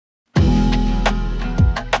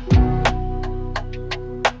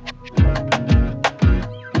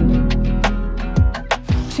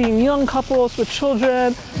seeing young couples with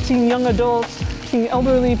children, seeing young adults, seeing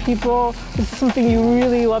elderly people. This is something you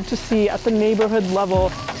really love to see at the neighborhood level,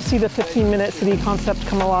 to see the 15-minute city concept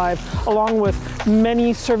come alive, along with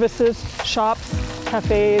many services, shops,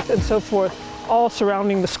 cafes, and so forth, all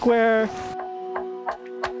surrounding the square.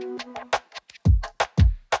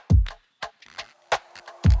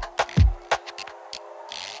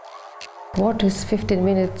 What is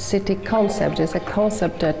 15-minute city concept? It's a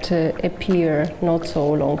concept that appeared not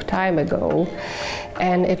so long time ago,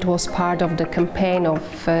 and it was part of the campaign of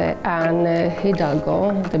Anne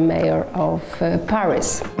Hidalgo, the mayor of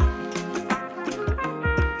Paris.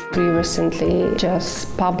 We recently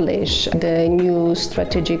just published the new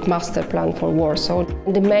strategic master plan for Warsaw.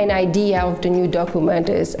 The main idea of the new document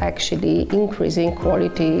is actually increasing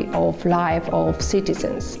quality of life of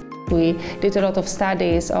citizens. We did a lot of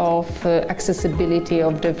studies of accessibility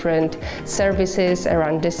of different services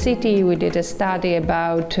around the city. We did a study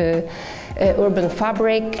about urban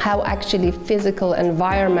fabric, how actually physical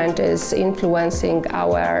environment is influencing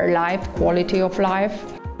our life, quality of life.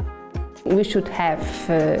 We should have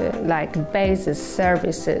like basis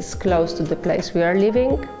services close to the place we are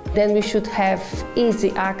living. Then we should have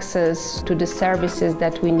easy access to the services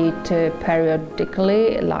that we need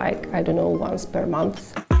periodically, like, I don't know, once per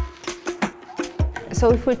month. So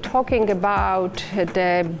if we're talking about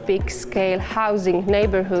the big-scale housing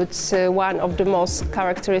neighborhoods, one of the most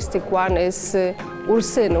characteristic one is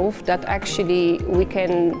Ursynów, that actually we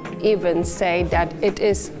can even say that it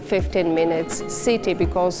is 15 minutes city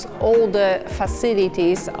because all the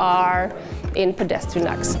facilities are in pedestrian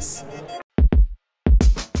access.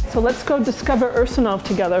 So let's go discover Ursynów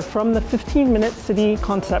together from the 15-minute city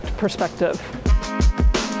concept perspective.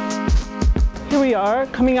 Here we are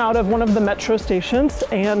coming out of one of the metro stations,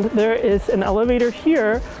 and there is an elevator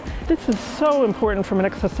here. This is so important from an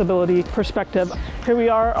accessibility perspective. Here we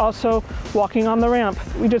are also walking on the ramp.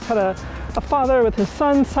 We just had a father with his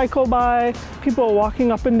son cycle by, people walking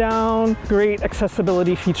up and down. Great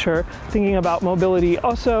accessibility feature, thinking about mobility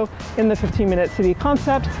also in the 15-minute city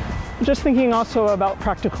concept. Just thinking also about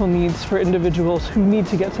practical needs for individuals who need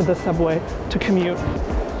to get to the subway to commute.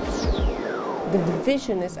 The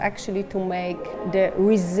vision is actually to make the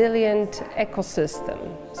resilient ecosystem.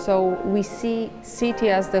 So we see city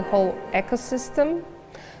as the whole ecosystem,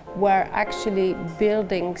 where actually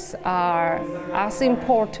buildings are as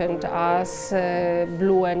important as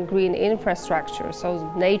blue and green infrastructure, so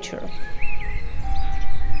nature.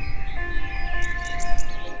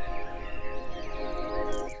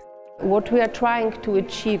 What we are trying to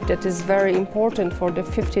achieve that is very important for the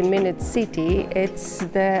 15-minute city, it's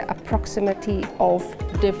the proximity of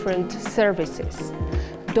different services.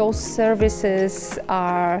 Those services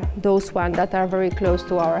are those ones that are very close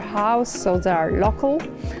to our house, so they are local.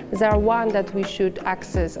 They are one that we should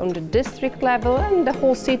access on the district level and the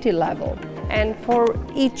whole city level. And for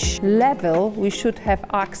each level, we should have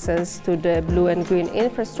access to the blue and green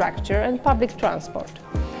infrastructure and public transport.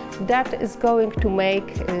 That is going to make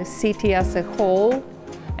a city as a whole,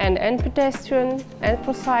 and pedestrian, and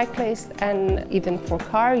for cyclists, and even for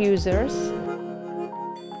car users.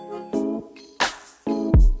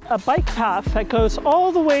 A bike path that goes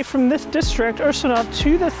all the way from this district, Ursynów,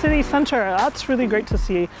 to the city center. That's really great to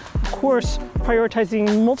see. Of course,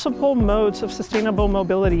 prioritizing multiple modes of sustainable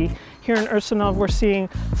mobility. Here in Ursynów, we're seeing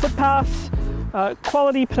footpaths,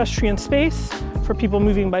 quality pedestrian space for people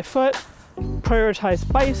moving by foot,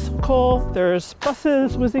 prioritized bicycle, there's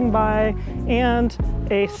buses whizzing by, and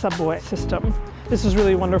a subway system. This is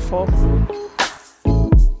really wonderful.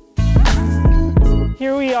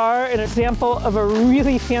 Here we are, an example of a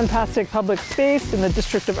really fantastic public space in the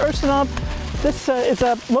district of Ursynów. This is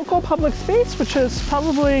a local public space which is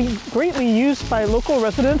probably greatly used by local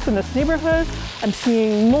residents in this neighborhood. I'm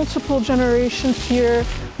seeing multiple generations here,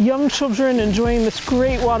 young children enjoying this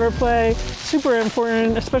great water play, super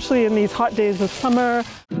important, especially in these hot days of summer.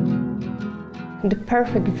 The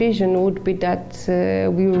perfect vision would be that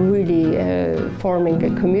we're really forming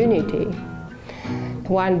a community.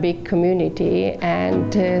 One big community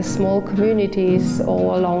and small communities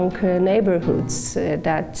all along neighborhoods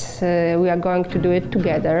that we are going to do it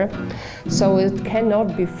together. So it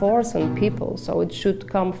cannot be forced on people, so it should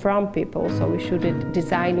come from people, so we should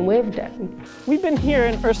design with them. We've been here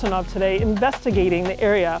in Ursynów today investigating the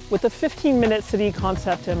area with the 15-minute city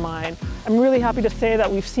concept in mind. I'm really happy to say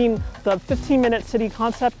that we've seen the 15-minute city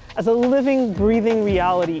concept as a living, breathing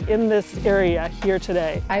reality in this area here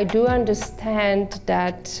today. I do understand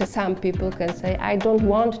that some people can say, I don't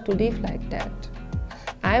want to live like that.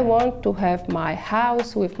 I want to have my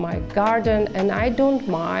house with my garden, and I don't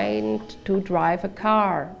mind to drive a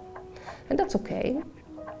car. And that's okay.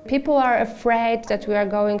 People are afraid that we are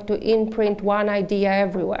going to imprint one idea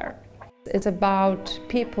everywhere. It's about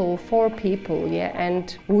people for people, yeah,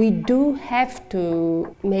 and we do have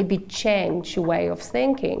to maybe change way of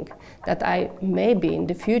thinking, that maybe in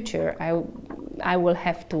the future I will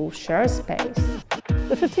have to share space.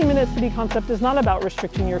 The 15-minute city concept is not about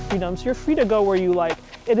restricting your freedoms. You're free to go where you like.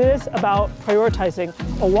 It is about prioritizing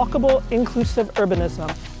a walkable, inclusive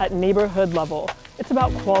urbanism at neighborhood level. It's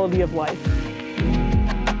about quality of life.